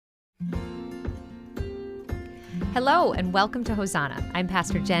Hello and welcome to Hosanna. I'm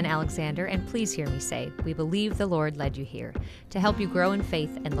Pastor Jen Alexander, and please hear me say, we believe the Lord led you here to help you grow in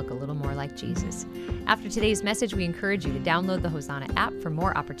faith and look a little more like Jesus. After today's message, we encourage you to download the Hosanna app for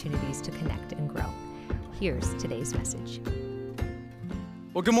more opportunities to connect and grow. Here's today's message.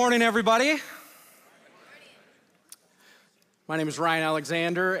 Well, good morning, everybody. My name is Ryan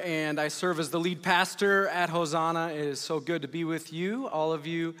Alexander, and I serve as the lead pastor at Hosanna. It is so good to be with you, all of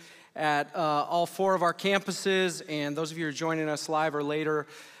you at all four of our campuses, and those of you who are joining us live or later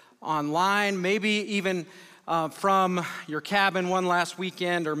online, maybe even from your cabin one last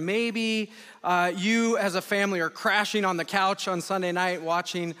weekend, or maybe you as a family are crashing on the couch on Sunday night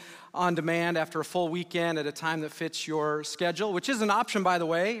watching on demand after a full weekend at a time that fits your schedule, which is an option, by the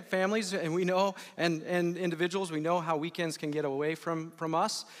way, families, and we know, and individuals, we know how weekends can get away from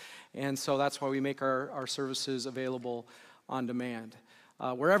us, and so that's why we make our services available on demand.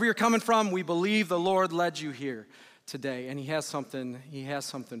 Wherever you're coming from, we believe the Lord led you here today, and He has something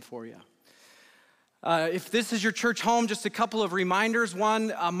for you. If this is your church home, just a couple of reminders.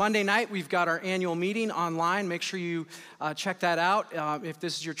 One, Monday night, we've got our annual meeting online. Make sure you check that out if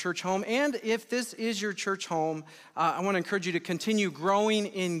this is your church home. And if this is your church home, I want to encourage you to continue growing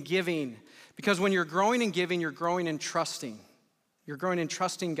in giving. Because when you're growing in giving, you're growing in trusting. You're growing in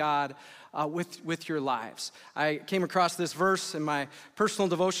trusting God with your lives. I came across this verse in my personal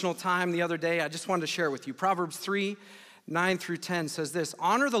devotional time the other day. I just wanted to share it with you. Proverbs 3:9-10 says this: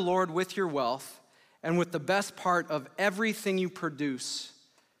 "Honor the Lord with your wealth and with the best part of everything you produce.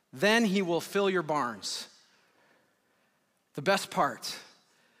 Then He will fill your barns." The best part.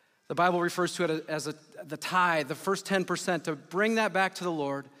 The Bible refers to it as the tithe, the first 10%, to bring that back to the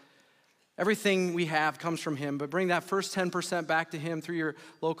Lord. Everything we have comes from Him, but bring that first 10% back to Him through your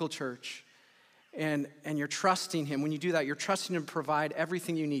local church. And you're trusting Him. When you do that, you're trusting Him to provide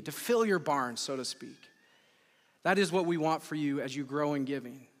everything you need, to fill your barns, so to speak. That is what we want for you as you grow in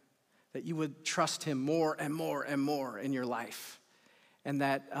giving. That you would trust Him more and more and more in your life. And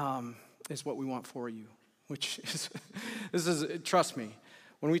that is what we want for you, which is, trust me,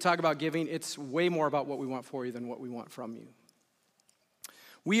 when we talk about giving, it's way more about what we want for you than what we want from you.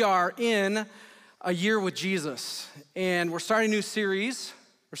 We are in a year with Jesus, and we're starting a new series.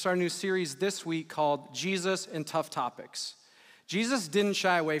 We're starting a new series this week called Jesus and Tough Topics. Jesus didn't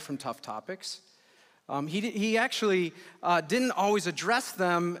shy away from tough topics. He actually didn't always address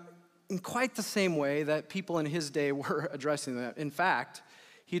them in quite the same way that people in His day were addressing them. In fact,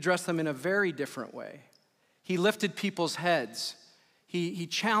 He addressed them in a very different way. He lifted people's heads. He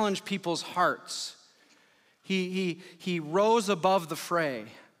challenged people's hearts. He rose above the fray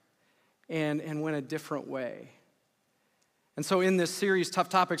and went a different way. And so in this series, Tough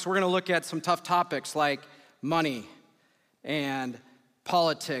Topics, we're going to look at some tough topics like money and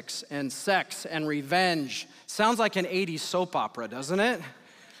politics and sex and revenge. Sounds like an 80s soap opera, doesn't it?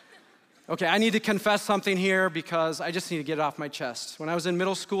 Okay, I need to confess something here because I just need to get it off my chest. When I was in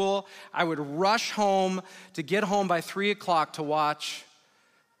middle school, I would rush home to get home by 3 o'clock to watch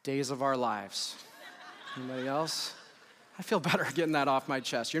Days of Our Lives. Anybody else? I feel better getting that off my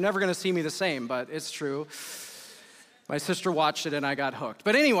chest. You're never going to see me the same, but it's true. My sister watched it and I got hooked.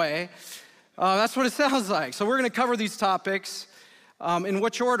 But anyway, that's what it sounds like. So we're going to cover these topics in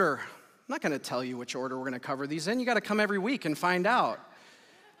which order? I'm not going to tell you which order we're going to cover these in. You got to come every week and find out.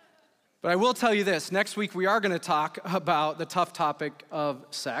 But I will tell you this, next week we are going to talk about the tough topic of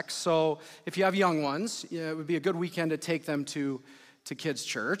sex. So if you have young ones, it would be a good weekend to take them to kids'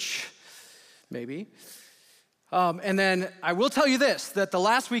 church, maybe. And then I will tell you this, that the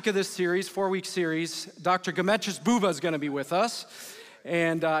last week of this series, 4-week series, Dr. Gemetris Buba is going to be with us.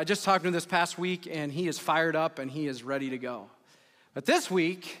 And I just talked to him this past week, and he is fired up and he is ready to go. But this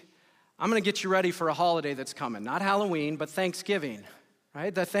week, I'm going to get you ready for a holiday that's coming. Not Halloween, but Thanksgiving.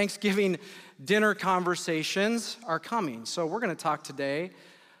 Right? The Thanksgiving dinner conversations are coming. So we're going to talk today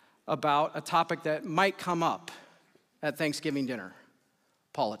about a topic that might come up at Thanksgiving dinner: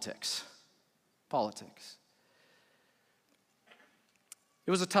 politics. Politics.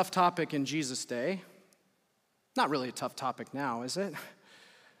 It was a tough topic in Jesus' day. Not really a tough topic now, is it?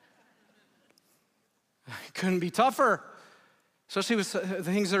 It couldn't be tougher, especially with the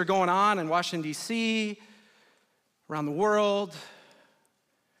things that are going on in Washington, D.C., around the world.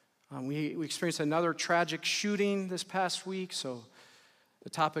 We experienced another tragic shooting this past week, so the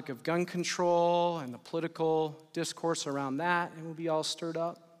topic of gun control and the political discourse around that, it will be all stirred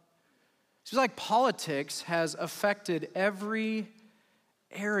up. It seems like politics has affected every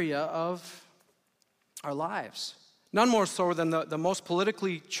area of our lives. None more so than the most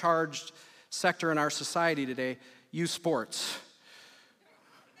politically charged sector in our society today, youth sports.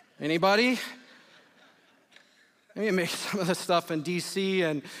 Anybody? I mean, it makes some of the stuff in D.C.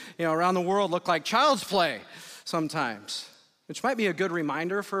 and around the world look like child's play sometimes, which might be a good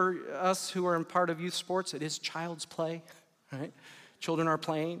reminder for us who are in part of youth sports. It is child's play, right? Children are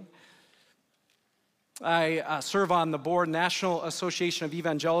playing. I serve on the board, National Association of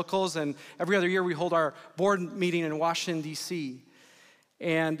Evangelicals, and every other year we hold our board meeting in Washington, D.C.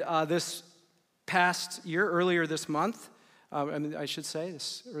 And this past year, earlier this month, not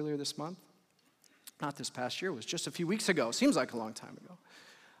this past year, it was just a few weeks ago. Seems like a long time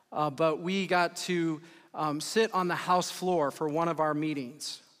ago. But we got to sit on the House floor for one of our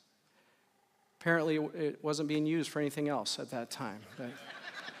meetings. Apparently, it wasn't being used for anything else at that time.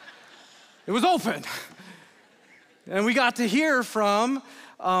 It was open. And we got to hear from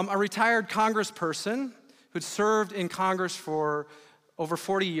a retired congressperson who'd served in Congress for over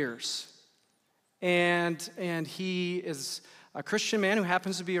 40 years. And he is a Christian man who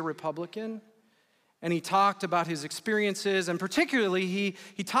happens to be a Republican. And he talked about his experiences, and particularly he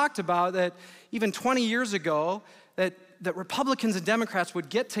talked about that even 20 years ago, that Republicans and Democrats would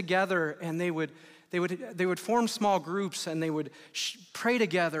get together and they would form small groups, and they would pray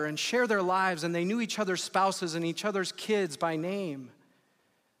together and share their lives, and they knew each other's spouses and each other's kids by name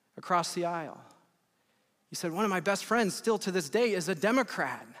across the aisle. He said, one of my best friends still to this day is a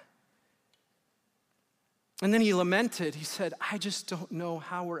Democrat. And then he lamented. He said, I just don't know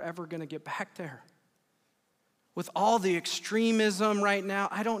how we're ever going to get back there. With all the extremism right now,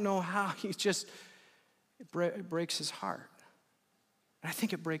 I don't know how. It breaks his heart. And I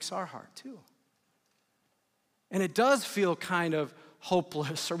think it breaks our heart too. And it does feel kind of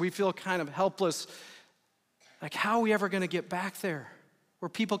hopeless, or we feel kind of helpless. Like, how are we ever going to get back there where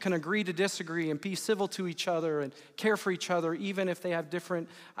people can agree to disagree and be civil to each other and care for each other, even if they have different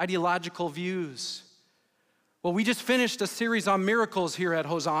ideological views? Well, we just finished a series on miracles here at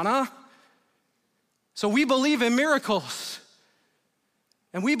Hosanna. So we believe in miracles.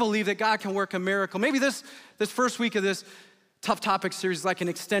 And we believe that God can work a miracle. Maybe this first week of this Tough Topic series is like an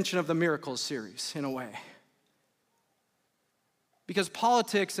extension of the miracles series in a way. Because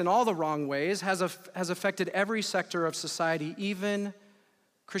politics in all the wrong ways has affected every sector of society, even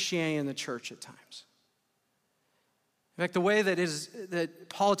Christianity and the church at times. In fact, the way that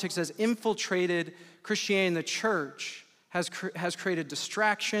politics has infiltrated Christianity and the church has created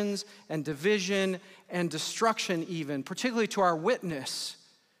distractions and division and destruction even, particularly to our witness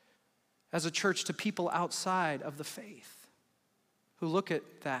as a church to people outside of the faith who look at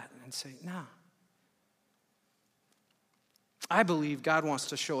that and say, nah. I believe God wants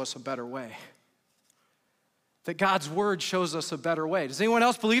to show us a better way. That God's word shows us a better way. Does anyone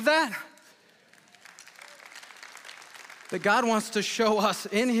else believe that? That God wants to show us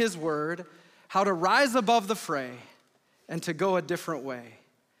in his word how to rise above the fray and to go a different way.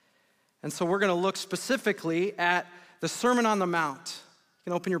 And so we're going to look specifically at the Sermon on the Mount. You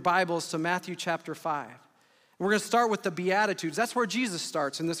can open your Bibles to Matthew chapter 5. And we're going to start with the Beatitudes. That's where Jesus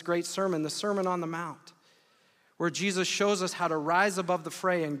starts in this great sermon, the Sermon on the Mount, where Jesus shows us how to rise above the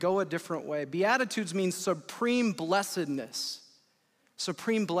fray and go a different way. Beatitudes means supreme blessedness.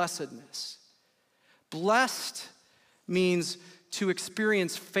 Supreme blessedness. Blessed means to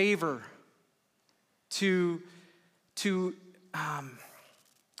experience favor, to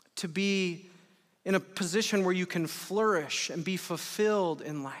be in a position where you can flourish and be fulfilled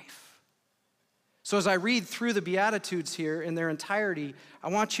in life. So as I read through the Beatitudes here in their entirety, I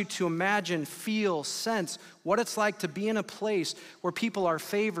want you to imagine, feel, sense what it's like to be in a place where people are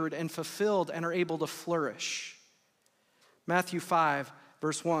favored and fulfilled and are able to flourish. Matthew 5,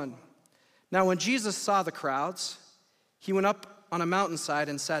 verse 1. Now when Jesus saw the crowds, he went up on a mountainside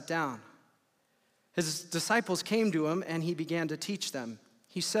and sat down. His disciples came to him, and he began to teach them.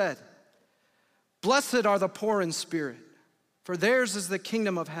 He said, "Blessed are the poor in spirit, for theirs is the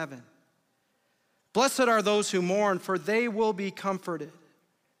kingdom of heaven. Blessed are those who mourn, for they will be comforted.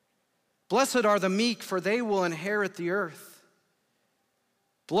 Blessed are the meek, for they will inherit the earth.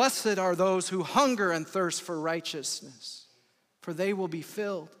 Blessed are those who hunger and thirst for righteousness, for they will be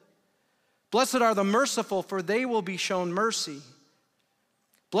filled. Blessed are the merciful, for they will be shown mercy.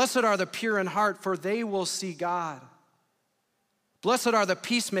 Blessed are the pure in heart, for they will see God. Blessed are the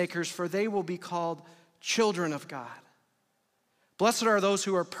peacemakers, for they will be called children of God. Blessed are those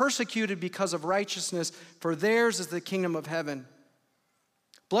who are persecuted because of righteousness, for theirs is the kingdom of heaven.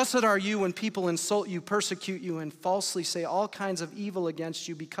 Blessed are you when people insult you, persecute you, and falsely say all kinds of evil against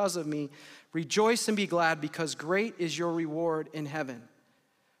you because of me. Rejoice and be glad, because great is your reward in heaven.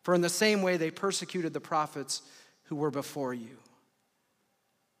 For in the same way they persecuted the prophets who were before you."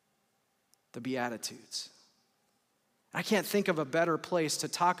 The Beatitudes. I can't think of a better place to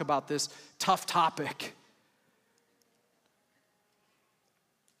talk about this tough topic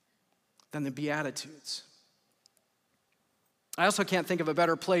than the Beatitudes. I also can't think of a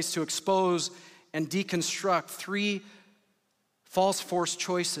better place to expose and deconstruct 3 false forced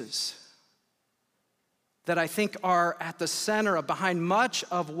choices that I think are at the center of behind much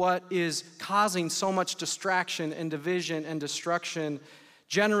of what is causing so much distraction and division and destruction,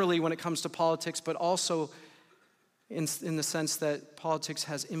 generally when it comes to politics, but also in the sense that politics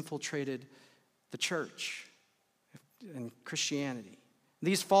has infiltrated the church and Christianity.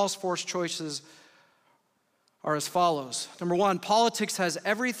 These false forced choices are as follows. Number 1, politics has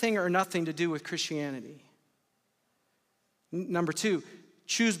everything or nothing to do with Christianity. Number 2,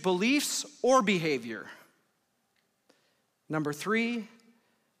 choose beliefs or behavior. Number 3,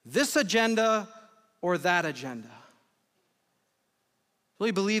 this agenda or that agenda. I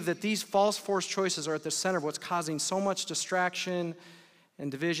really believe that these false forced choices are at the center of what's causing so much distraction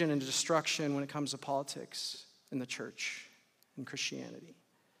and division and destruction when it comes to politics in the church and Christianity.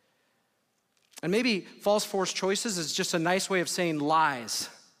 And maybe false forced choices is just a nice way of saying lies.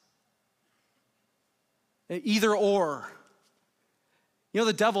 Either or. You know,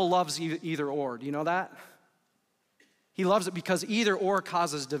 the devil loves either or. Do you know that? He loves it because either or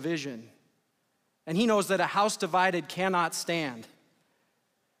causes division. And he knows that a house divided cannot stand.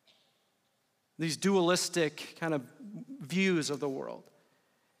 These dualistic kind of views of the world.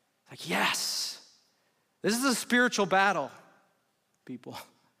 Like, yes, this is a spiritual battle, people.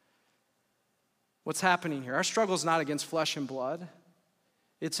 What's happening here? Our struggle is not against flesh and blood.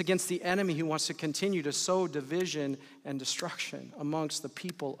 It's against the enemy who wants to continue to sow division and destruction amongst the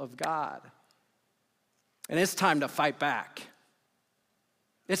people of God. And it's time to fight back.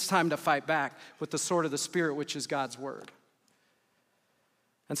 It's time to fight back with the sword of the Spirit, which is God's word.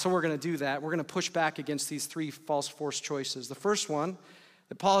 And so we're going to do that. We're going to push back against these 3 false forced choices. The first one,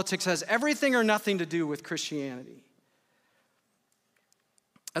 that politics has everything or nothing to do with Christianity.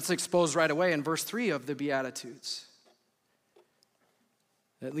 That's exposed right away in verse 3 of the Beatitudes.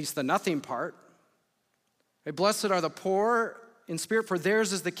 At least the nothing part. Right? Blessed are the poor in spirit, for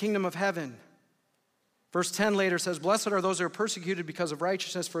theirs is the kingdom of heaven. Verse 10 later says, blessed are those who are persecuted because of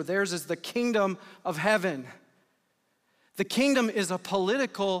righteousness, for theirs is the kingdom of heaven. The kingdom is a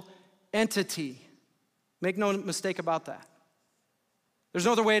political entity. Make no mistake about that. There's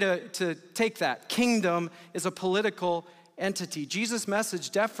no other way to take that. Kingdom is a political entity. Jesus'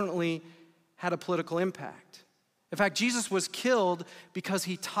 message definitely had a political impact. In fact, Jesus was killed because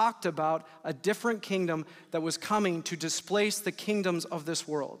he talked about a different kingdom that was coming to displace the kingdoms of this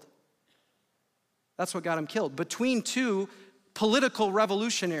world. That's what got him killed. Between 2 political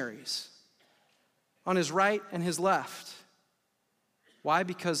revolutionaries on his right and his left. Why?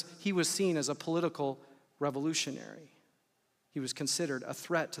 Because he was seen as a political revolutionary. He was considered a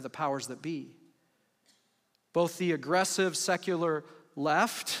threat to the powers that be. Both the aggressive secular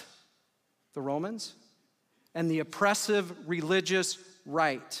left, the Romans, and the oppressive religious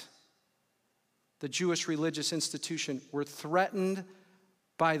right, the Jewish religious institution, were threatened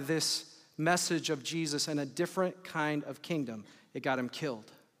by this message of Jesus and a different kind of kingdom. It got him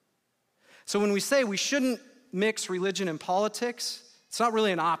killed. So when we say we shouldn't mix religion and politics, it's not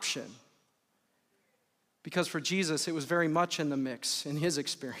really an option. Because for Jesus, it was very much in the mix in his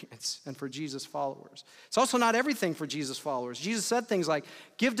experience and for Jesus' followers. It's also not everything for Jesus' followers. Jesus said things like,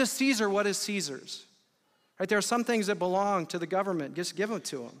 give to Caesar what is Caesar's. Right? There are some things that belong to the government. Just give them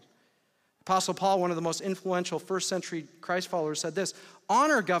to them. Apostle Paul, one of the most influential first century Christ followers, said this,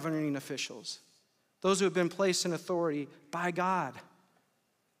 honor governing officials, those who have been placed in authority by God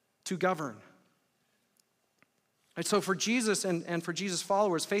to govern. And so for Jesus and for Jesus'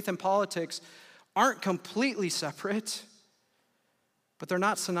 followers, faith and politics aren't completely separate, but they're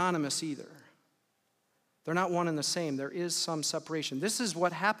not synonymous either. They're not one and the same. There is some separation. This is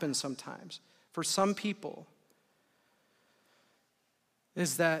what happens sometimes for some people,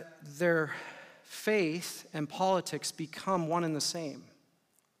 is that their faith and politics become one and the same.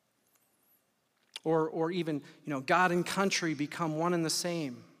 Or even, God and country become one and the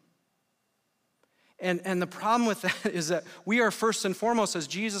same. And the problem with that is that we are first and foremost, as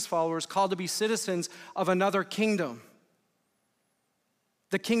Jesus followers, called to be citizens of another kingdom,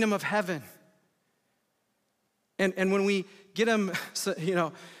 the kingdom of heaven. And when we get them,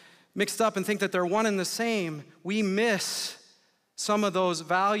 mixed up and think that they're one and the same, we miss some of those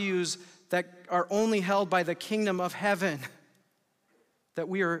values that are only held by the kingdom of heaven that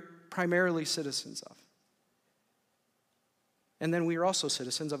we are primarily citizens of. And then we are also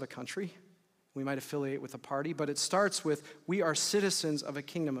citizens of a country. We might affiliate with a party, but it starts with we are citizens of a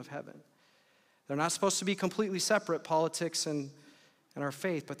kingdom of heaven. They're not supposed to be completely separate, politics and our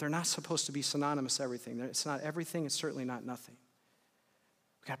faith, but they're not supposed to be synonymous everything. It's not everything, it's certainly not nothing.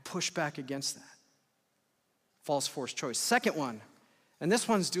 We got to push back against that. False forced choice. Second one, and this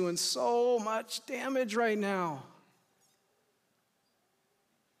one's doing so much damage right now.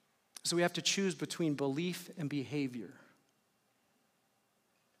 So we have to choose between belief and behavior.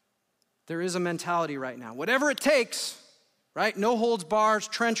 There is a mentality right now. Whatever it takes, right? No holds bars,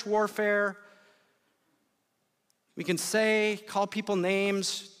 trench warfare. We can say, call people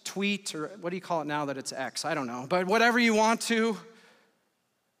names, tweet, or what do you call it now that it's X? I don't know. But whatever you want to.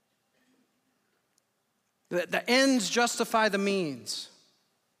 The ends justify the means.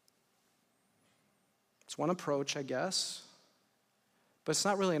 It's one approach, I guess. But it's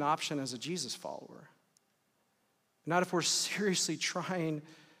not really an option as a Jesus follower. Not if we're seriously trying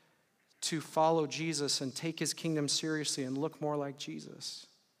to follow Jesus and take his kingdom seriously and look more like Jesus.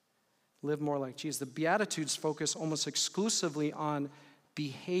 Live more like Jesus. The Beatitudes focus almost exclusively on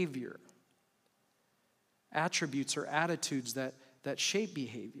behavior. Attributes or attitudes that shape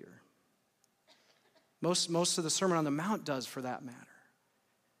behavior. Most of the Sermon on the Mount does, for that matter.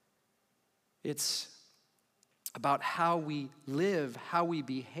 It's about how we live, how we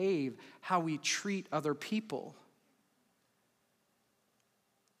behave, how we treat other people.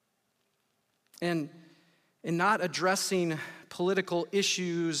 And in not addressing political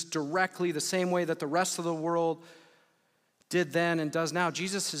issues directly the same way that the rest of the world did then and does now,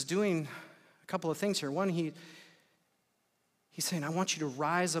 Jesus is doing a couple of things here. One, he's saying, I want you to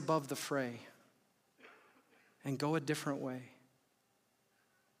rise above the fray and go a different way.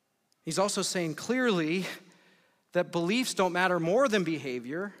 He's also saying clearly that beliefs don't matter more than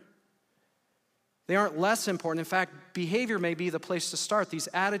behavior. They aren't less important. In fact, behavior may be the place to start. These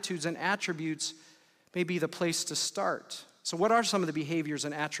attitudes and attributes may be the place to start. So what are some of the behaviors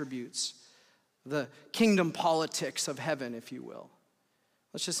and attributes? The kingdom politics of heaven, if you will.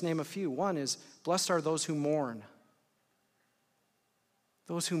 Let's just name a few. One is, blessed are those who mourn.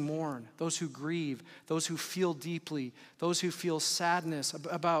 Those who mourn, those who grieve, those who feel deeply, those who feel sadness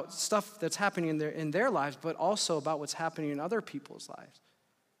about stuff that's happening in their lives, but also about what's happening in other people's lives.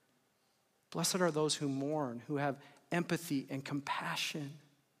 Blessed are those who mourn, who have empathy and compassion,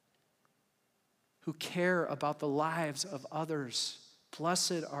 who care about the lives of others.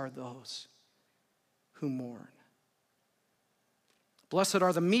 Blessed are those who mourn. Blessed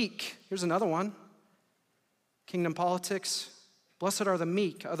are the meek. Here's another one. Kingdom politics. Blessed are the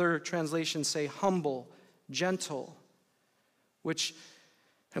meek. Other translations say humble, gentle, which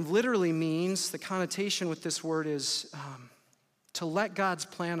literally means, the connotation with this word is to let God's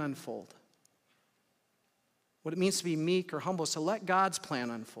plan unfold. What it means to be meek or humble is to let God's plan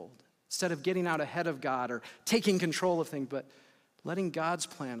unfold. Instead of getting out ahead of God or taking control of things, but letting God's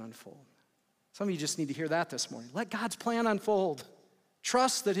plan unfold. Some of you just need to hear that this morning. Let God's plan unfold.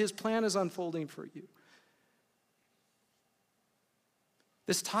 Trust that his plan is unfolding for you.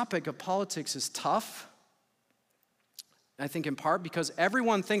 This topic of politics is tough, I think in part because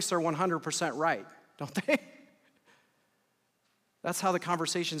everyone thinks they're 100% right, don't they? That's how the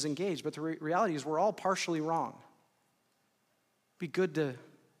conversation's engaged, but the reality is we're all partially wrong. Be good to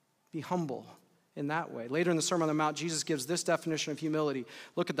be humble in that way. Later in the Sermon on the Mount, Jesus gives this definition of humility.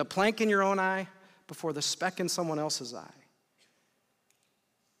 Look at the plank in your own eye before the speck in someone else's eye.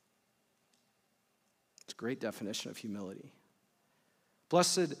 It's a great definition of humility.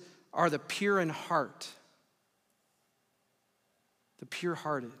 Blessed are the pure in heart, the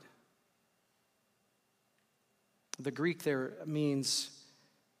pure-hearted. The Greek there means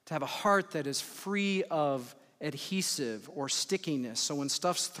to have a heart that is free of adhesive or stickiness. So when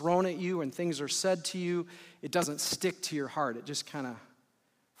stuff's thrown at you and things are said to you, it doesn't stick to your heart. It just kind of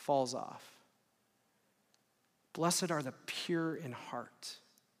falls off. Blessed are the pure in heart.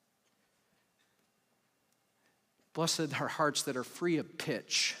 Blessed are hearts that are free of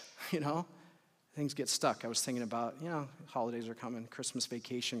pitch, Things get stuck. I was thinking about, holidays are coming, Christmas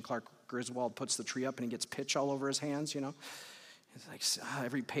vacation. Clark Griswold puts the tree up and he gets pitch all over his hands, It's like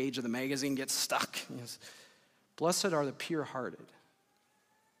every page of the magazine gets stuck. Blessed are the pure-hearted.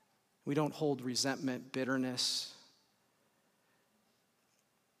 We don't hold resentment, bitterness.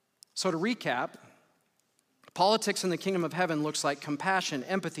 So to recap, politics in the kingdom of heaven looks like compassion,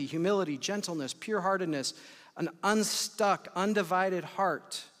 empathy, humility, gentleness, pure-heartedness, an unstuck, undivided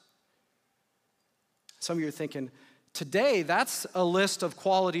heart. Some of you are thinking, today that's a list of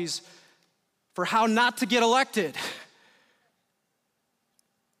qualities for how not to get elected.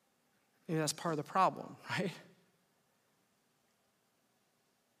 Maybe that's part of the problem, right?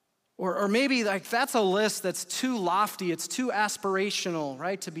 Or maybe that's a list that's too lofty, it's too aspirational,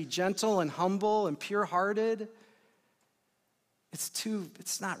 right? To be gentle and humble and pure-hearted.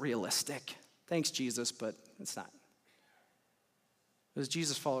 It's not realistic. Thanks, Jesus, but it's not. As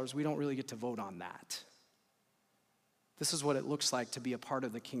Jesus followers, we don't really get to vote on that. This is what it looks like to be a part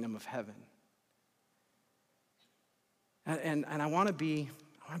of the kingdom of heaven. And I want to be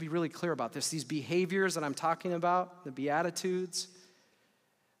really clear about this. These behaviors that I'm talking about, the Beatitudes,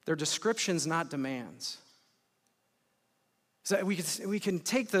 they're descriptions, not demands. So we can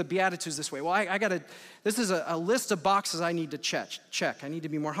take the Beatitudes this way. Well, this is a list of boxes I need to check. I need to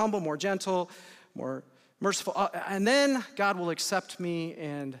be more humble, more gentle, more merciful. And then God will accept me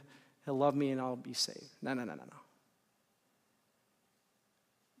and he'll love me and I'll be saved. No.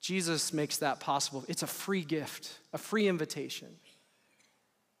 Jesus makes that possible. It's a free gift, a free invitation.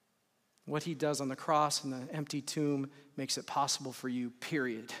 What he does on the cross and the empty tomb makes it possible for you,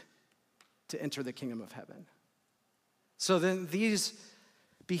 period, to enter the kingdom of heaven. So then these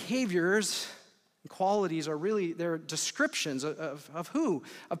behaviors and qualities are really, they're descriptions of who?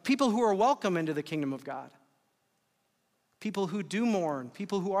 Of people who are welcome into the kingdom of God. People who do mourn,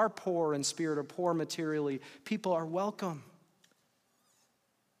 people who are poor in spirit or poor materially, people are welcome.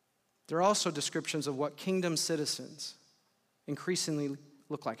 They're also descriptions of what kingdom citizens increasingly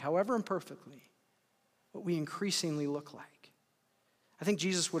look like, however imperfectly, what we increasingly look like. I think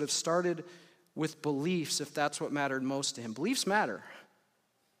Jesus would have started with beliefs if that's what mattered most to him. Beliefs matter.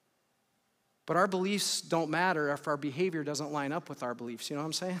 But our beliefs don't matter if our behavior doesn't line up with our beliefs. You know what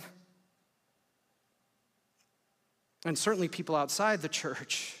I'm saying? And certainly people outside the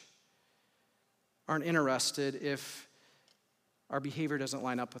church aren't interested if our behavior doesn't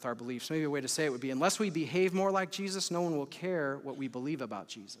line up with our beliefs. Maybe a way to say it would be, unless we behave more like Jesus, no one will care what we believe about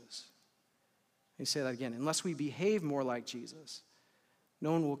Jesus. Let me say that again. Unless we behave more like Jesus,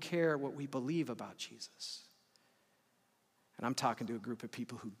 no one will care what we believe about Jesus. And I'm talking to a group of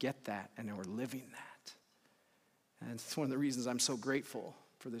people who get that and are living that. And it's one of the reasons I'm so grateful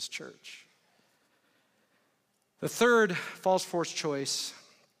for this church. The third false force choice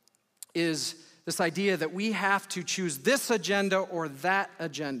is this idea that we have to choose this agenda or that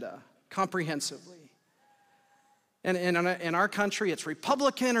agenda comprehensively. And in our country, it's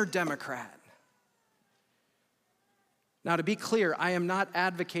Republican or Democrat. Now, to be clear, I am not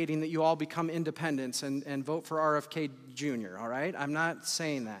advocating that you all become independents and vote for RFK Jr., all right? I'm not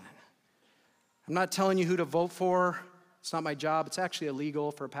saying that. I'm not telling you who to vote for. It's not my job. It's actually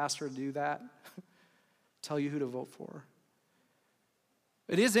illegal for a pastor to do that. Tell you who to vote for.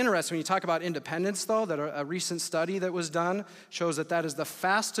 It is interesting when you talk about independence, though, that a recent study that was done shows that is the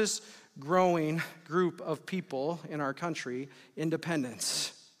fastest growing group of people in our country,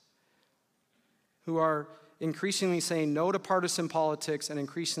 independents, who are increasingly saying no to partisan politics and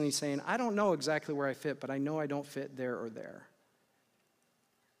increasingly saying, I don't know exactly where I fit, but I know I don't fit there or there.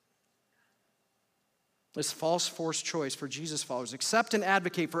 This false force choice for Jesus followers: accept and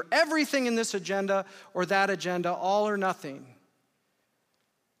advocate for everything in this agenda or that agenda, all or nothing.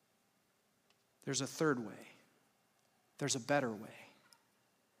 There's a third way. There's a better way.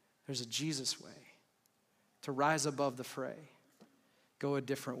 There's a Jesus way. To rise above the fray. Go a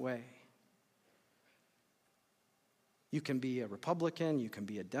different way. You can be a Republican, you can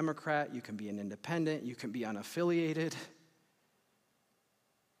be a Democrat, you can be an independent, you can be unaffiliated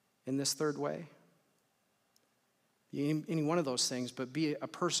in this third way. Be any one of those things, but be a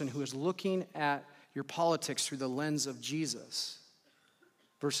person who is looking at your politics through the lens of Jesus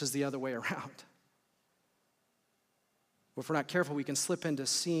versus the other way around. If we're not careful, we can slip into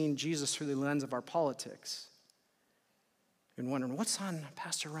seeing Jesus through the lens of our politics and wondering, what's on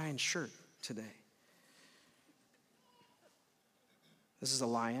Pastor Ryan's shirt today? This is a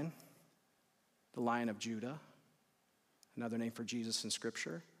lion, the Lion of Judah, another name for Jesus in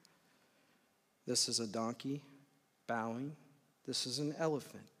Scripture. This is a donkey bowing. This is an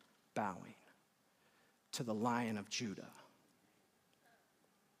elephant bowing to the Lion of Judah.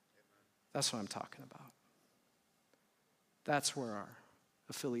 That's what I'm talking about. That's where our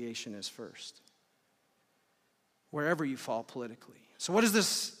affiliation is first. Wherever you fall politically. So what does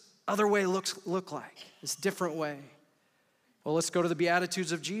this other way look like? This different way? Well, let's go to the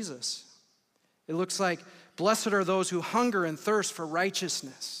Beatitudes of Jesus. It looks like, blessed are those who hunger and thirst for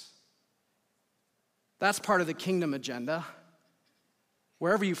righteousness. That's part of the kingdom agenda.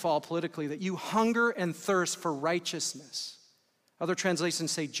 Wherever you fall politically, that you hunger and thirst for righteousness. Other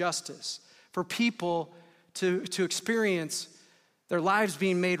translations say justice. For people to experience their lives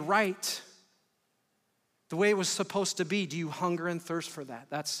being made right the way it was supposed to be. Do you hunger and thirst for that?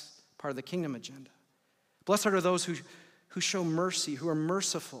 That's part of the kingdom agenda. Blessed are those who show mercy, who are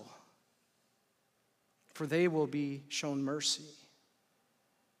merciful, for they will be shown mercy.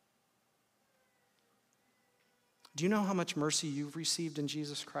 Do you know how much mercy you've received in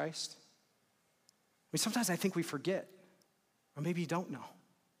Jesus Christ? I mean, sometimes I think we forget. Or maybe you don't know.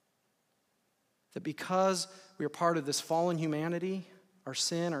 That because we are part of this fallen humanity, our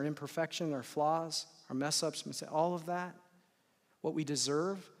sin, our imperfection, our flaws, our mess-ups, all of that, what we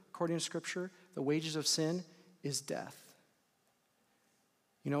deserve, according to Scripture, the wages of sin is death.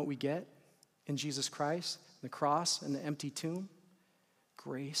 You know what we get in Jesus Christ, the cross and the empty tomb?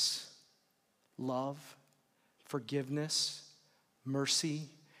 Grace, love, forgiveness, mercy,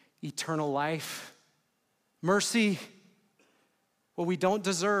 eternal life. Mercy, what we don't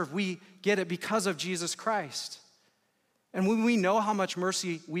deserve, we get it because of Jesus Christ. And when we know how much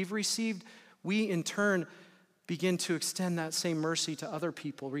mercy we've received, we in turn begin to extend that same mercy to other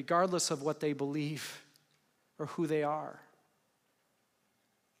people, regardless of what they believe or who they are.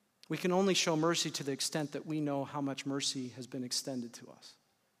 We can only show mercy to the extent that we know how much mercy has been extended to us.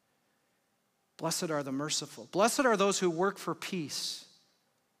 Blessed are the merciful. Blessed are those who work for peace,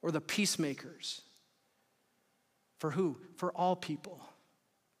 or the peacemakers. For who? For all people.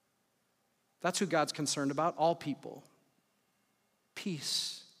 That's who God's concerned about, all people.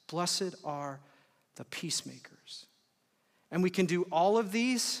 Peace. Blessed are the peacemakers. And we can do all of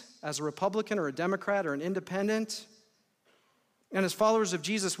these as a Republican or a Democrat or an independent. And as followers of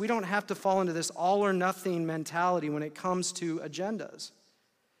Jesus, we don't have to fall into this all or nothing mentality when it comes to agendas.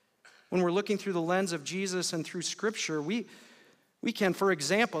 When we're looking through the lens of Jesus and through Scripture, we can, for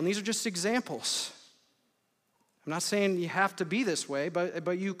example, and these are just examples. I'm not saying you have to be this way,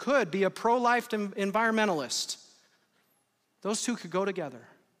 but you could be a pro-life environmentalist. Those two could go together.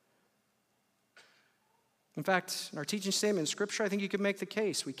 In fact, in our teaching statement in Scripture, I think you could make the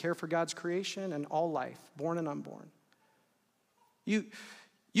case. We care for God's creation and all life, born and unborn.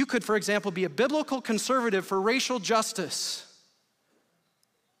 You could, for example, be a biblical conservative for racial justice.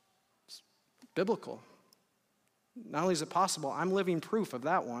 It's biblical. Not only is it possible, I'm living proof of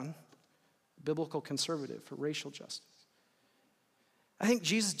that one. Biblical conservative for racial justice. I think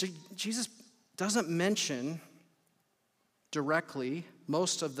Jesus doesn't mention directly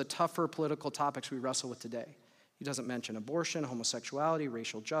most of the tougher political topics we wrestle with today. He doesn't mention abortion, homosexuality,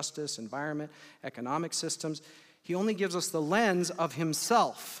 racial justice, environment, economic systems. He only gives us the lens of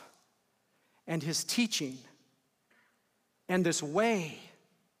himself and his teaching and this way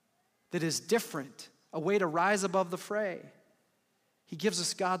that is different, a way to rise above the fray. He gives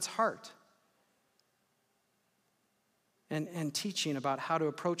us God's heart and teaching about how to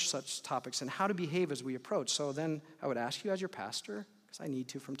approach such topics and how to behave as we approach. So then I would ask you as your pastor, because I need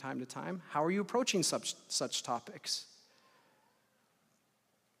to from time to time, how are you approaching such topics?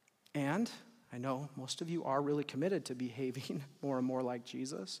 And I know most of you are really committed to behaving more and more like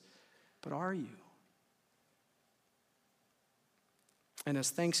Jesus, but are you? And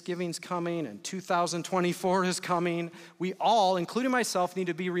as Thanksgiving's coming and 2024 is coming, we all, including myself, need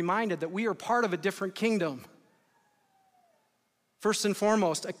to be reminded that we are part of a different kingdom. First and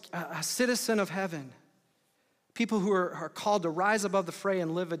foremost, a citizen of heaven. People who are called to rise above the fray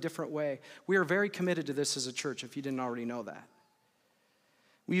and live a different way. We are very committed to this as a church, if you didn't already know that.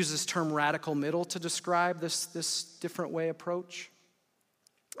 We use this term radical middle to describe this different way approach.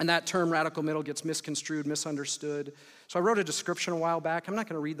 And that term radical middle gets misconstrued, misunderstood. So I wrote a description a while back. I'm not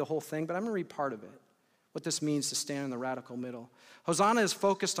going to read the whole thing, but I'm going to read part of it, what this means to stand in the radical middle. Hosanna is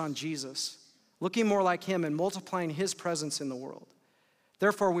focused on Jesus, looking more like him and multiplying his presence in the world.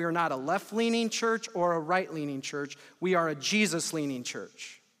 Therefore, we are not a left-leaning church or a right-leaning church. We are a Jesus-leaning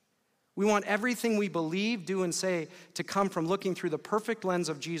church. We want everything we believe, do, and say to come from looking through the perfect lens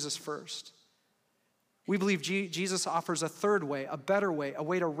of Jesus first. We believe Jesus offers a third way, a better way, a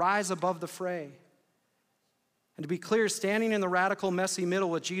way to rise above the fray. And to be clear, standing in the radical, messy middle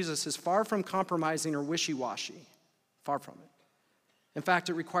with Jesus is far from compromising or wishy-washy. Far from it. In fact,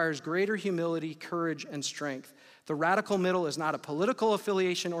 it requires greater humility, courage, and strength. The radical middle is not a political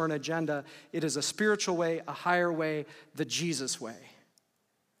affiliation or an agenda. It is a spiritual way, a higher way, the Jesus way.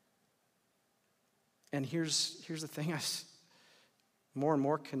 And here's the thing, I'm more and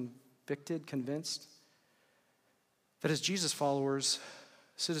more convinced, that as Jesus followers,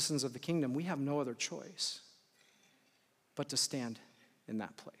 citizens of the kingdom, we have no other choice but to stand in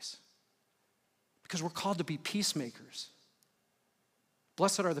that place. Because we're called to be peacemakers.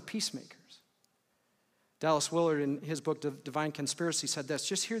 Blessed are the peacemakers. Dallas Willard, in his book, Divine Conspiracy, said this.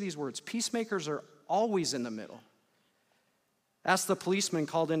 Just hear these words. Peacemakers are always in the middle. Ask the policeman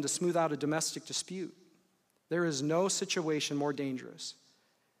called in to smooth out a domestic dispute. There is no situation more dangerous.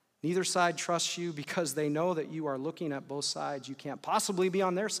 Neither side trusts you because they know that you are looking at both sides. You can't possibly be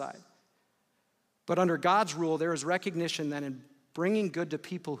on their side. But under God's rule, there is recognition that in bringing good to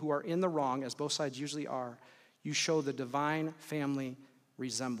people who are in the wrong, as both sides usually are, you show the divine family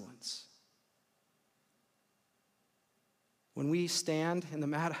resemblance. when we stand in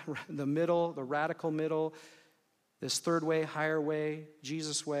the middle, the radical middle, this third way, higher way,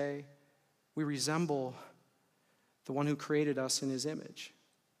 Jesus way, we resemble the one who created us in his image,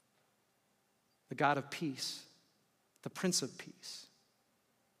 the God of peace, the Prince of Peace.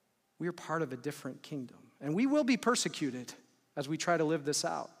 We are part of a different kingdom, and we will be persecuted as we try to live this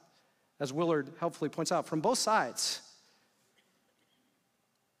out, as Willard helpfully points out, from both sides.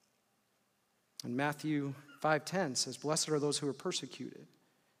 And Matthew 5:10 says, "Blessed are those who are persecuted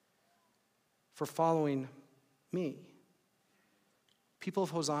for following me." People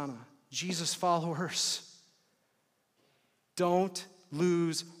of Hosanna, Jesus followers, don't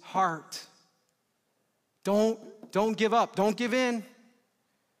lose heart. Don't give up. Don't give in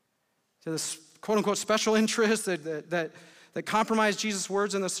to this quote-unquote special interest that compromise Jesus'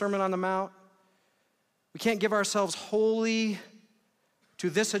 words in the Sermon on the Mount. We can't give ourselves wholly to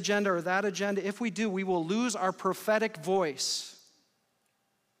this agenda or that agenda. If we do, we will lose our prophetic voice.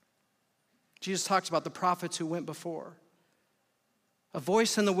 Jesus talks about the prophets who went before. A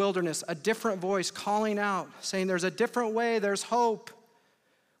voice in the wilderness, a different voice calling out, saying there's a different way, there's hope.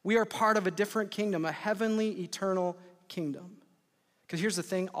 We are part of a different kingdom, a heavenly, eternal kingdom. Because here's the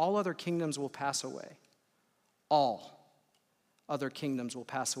thing, all other kingdoms will pass away. All other kingdoms will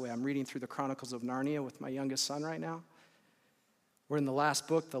pass away. I'm reading through the Chronicles of Narnia with my youngest son right now. We're in the last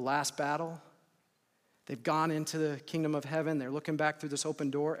book, the last battle. They've gone into the kingdom of heaven. They're looking back through this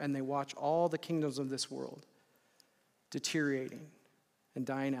open door, and they watch all the kingdoms of this world deteriorating and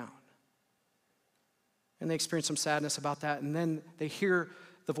dying out. And they experience some sadness about that. And then they hear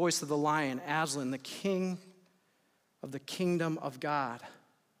the voice of the lion, Aslan, the king of the kingdom of God,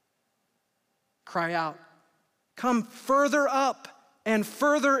 cry out, "Come further up and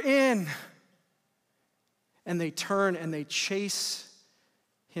further in." And they turn and they chase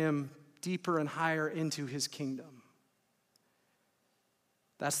him deeper and higher into his kingdom.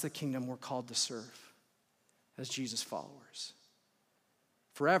 That's the kingdom we're called to serve as Jesus followers.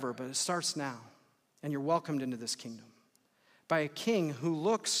 Forever, but it starts now. And you're welcomed into this kingdom by a king who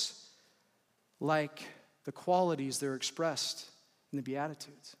looks like the qualities that are expressed in the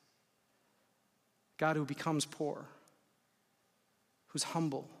Beatitudes. God who becomes poor, who's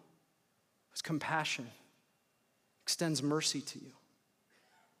humble, who's compassionate, extends mercy to you.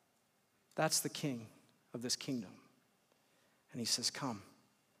 That's the king of this kingdom. And he says, "Come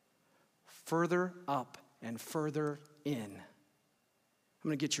further up and further in." I'm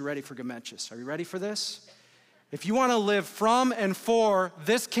going to get you ready for Gemeentes. Are you ready for this? If you want to live from and for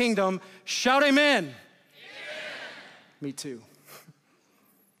this kingdom, shout amen. Amen. Me too.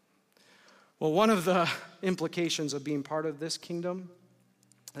 Well, one of the implications of being part of this kingdom,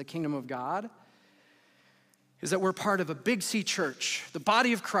 the kingdom of God, is that we're part of a Big C church, the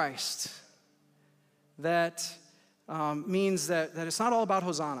body of Christ. That means that it's not all about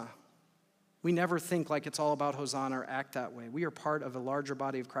Hosanna. We never think like it's all about Hosanna or act that way. We are part of a larger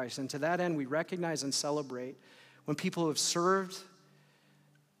body of Christ. And to that end, we recognize and celebrate when people who have served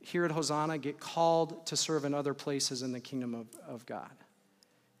here at Hosanna get called to serve in other places in the kingdom of God,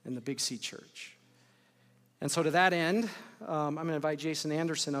 in the Big C church. And so to that end, I'm going to invite Jason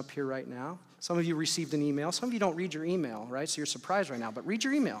Anderson up here right now. Some of you received an email. Some of you don't read your email, right? So you're surprised right now, but read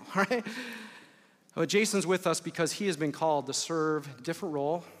your email, right? Well, Jason's with us because he has been called to serve a different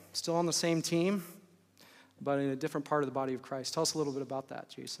role, still on the same team, but in a different part of the body of Christ. Tell us a little bit about that,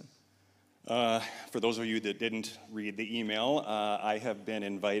 Jason. For those of you that didn't read the email, I have been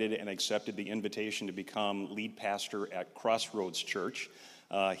invited and accepted the invitation to become lead pastor at Crossroads Church.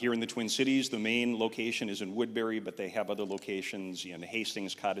 Here in the Twin Cities, the main location is in Woodbury, but they have other locations in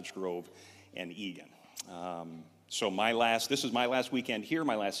Hastings, Cottage Grove, and Eagan. So this is my last weekend here.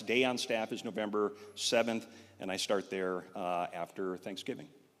 My last day on staff is November 7th, and I start there after Thanksgiving.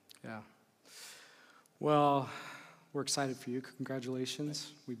 Yeah. Well, we're excited for you.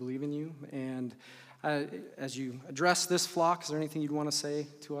 Congratulations. We believe in you. And as you address this flock, is there anything you'd want to say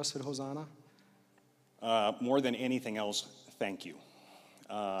to us at Hosanna? More than anything else, thank you.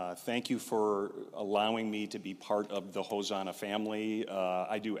 Thank you for allowing me to be part of the Hosanna family.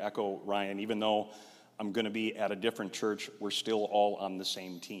 I do echo Ryan, even though I'm going to be at a different church, we're still all on the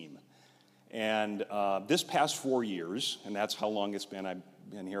same team. And this past 4 years, and that's how long it's been, I've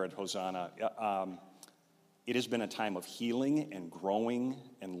been here at Hosanna, it has been a time of healing and growing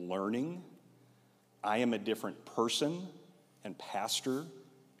and learning. I am a different person and pastor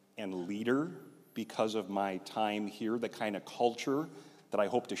and leader because of my time here. The kind of culture that I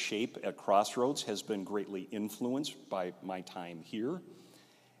hope to shape at Crossroads has been greatly influenced by my time here.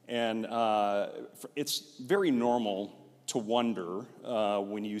 And it's very normal to wonder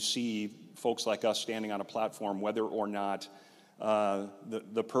when you see folks like us standing on a platform whether or not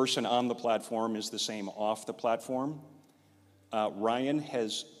The person on the platform is the same off the platform. Ryan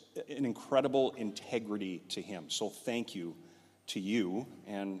has an incredible integrity to him. So thank you to you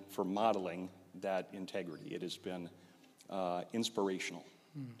and for modeling that integrity. It has been inspirational.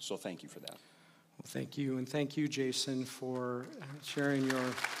 So thank you for that. Well, thank you, and thank you, Jason, for sharing your...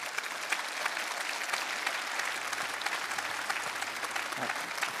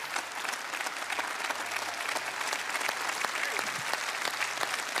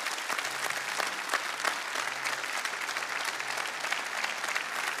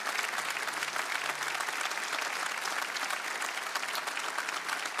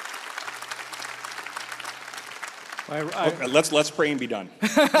 Okay, let's pray and be done.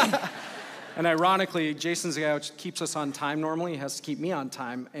 And ironically, Jason's the guy which keeps us on time normally. He has to keep me on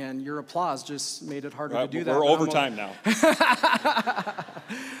time, and your applause just made it harder to do that. We're over time now.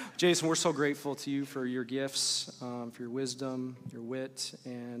 Jason, we're so grateful to you for your gifts, for your wisdom, your wit,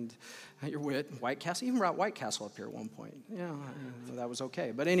 and White Castle. You even brought White Castle up here at one point. Yeah, that was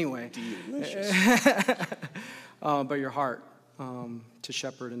okay. But anyway. Delicious. But your heart to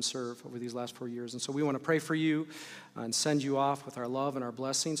shepherd and serve over these last 4 years. And so we want to pray for you and send you off with our love and our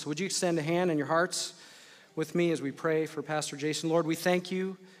blessing. So would you extend a hand and your hearts with me as we pray for Pastor Jason? Lord, we thank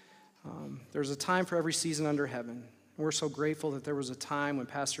you. There's a time for every season under heaven. We're so grateful that there was a time when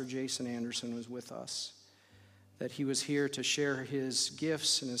Pastor Jason Anderson was with us, that he was here to share his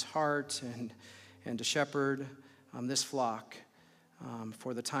gifts and his heart and to shepherd this flock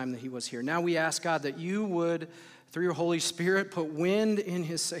for the time that he was here. Now we ask, God, that you would, through your Holy Spirit, put wind in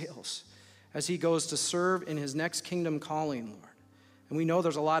his sails as he goes to serve in his next kingdom calling, Lord. And we know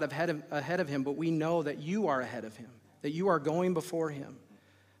there's a lot ahead of him, but we know that you are ahead of him, that you are going before him,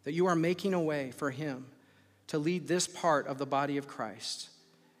 that you are making a way for him to lead this part of the body of Christ.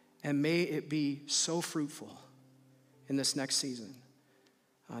 And may it be so fruitful in this next season,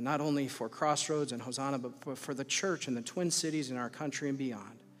 not only for Crossroads and Hosanna, but for the church and the Twin Cities in our country and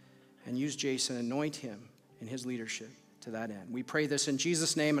beyond. And use Jason, anoint him in his leadership to that end. We pray this in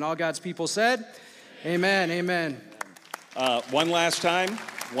Jesus' name, and all God's people said, amen, amen. One last time.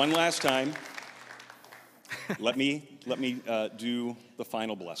 Let me do the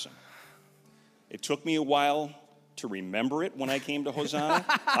final blessing. It took me a while to remember it when I came to Hosanna.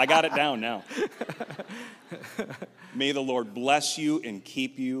 I got it down now. May the Lord bless you and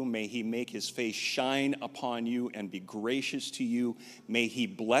keep you. May he make his face shine upon you and be gracious to you. May he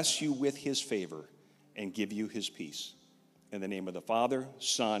bless you with his favor and give you his peace. In the name of the Father,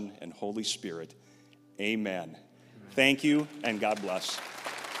 Son, and Holy Spirit, amen. Thank you, and God bless.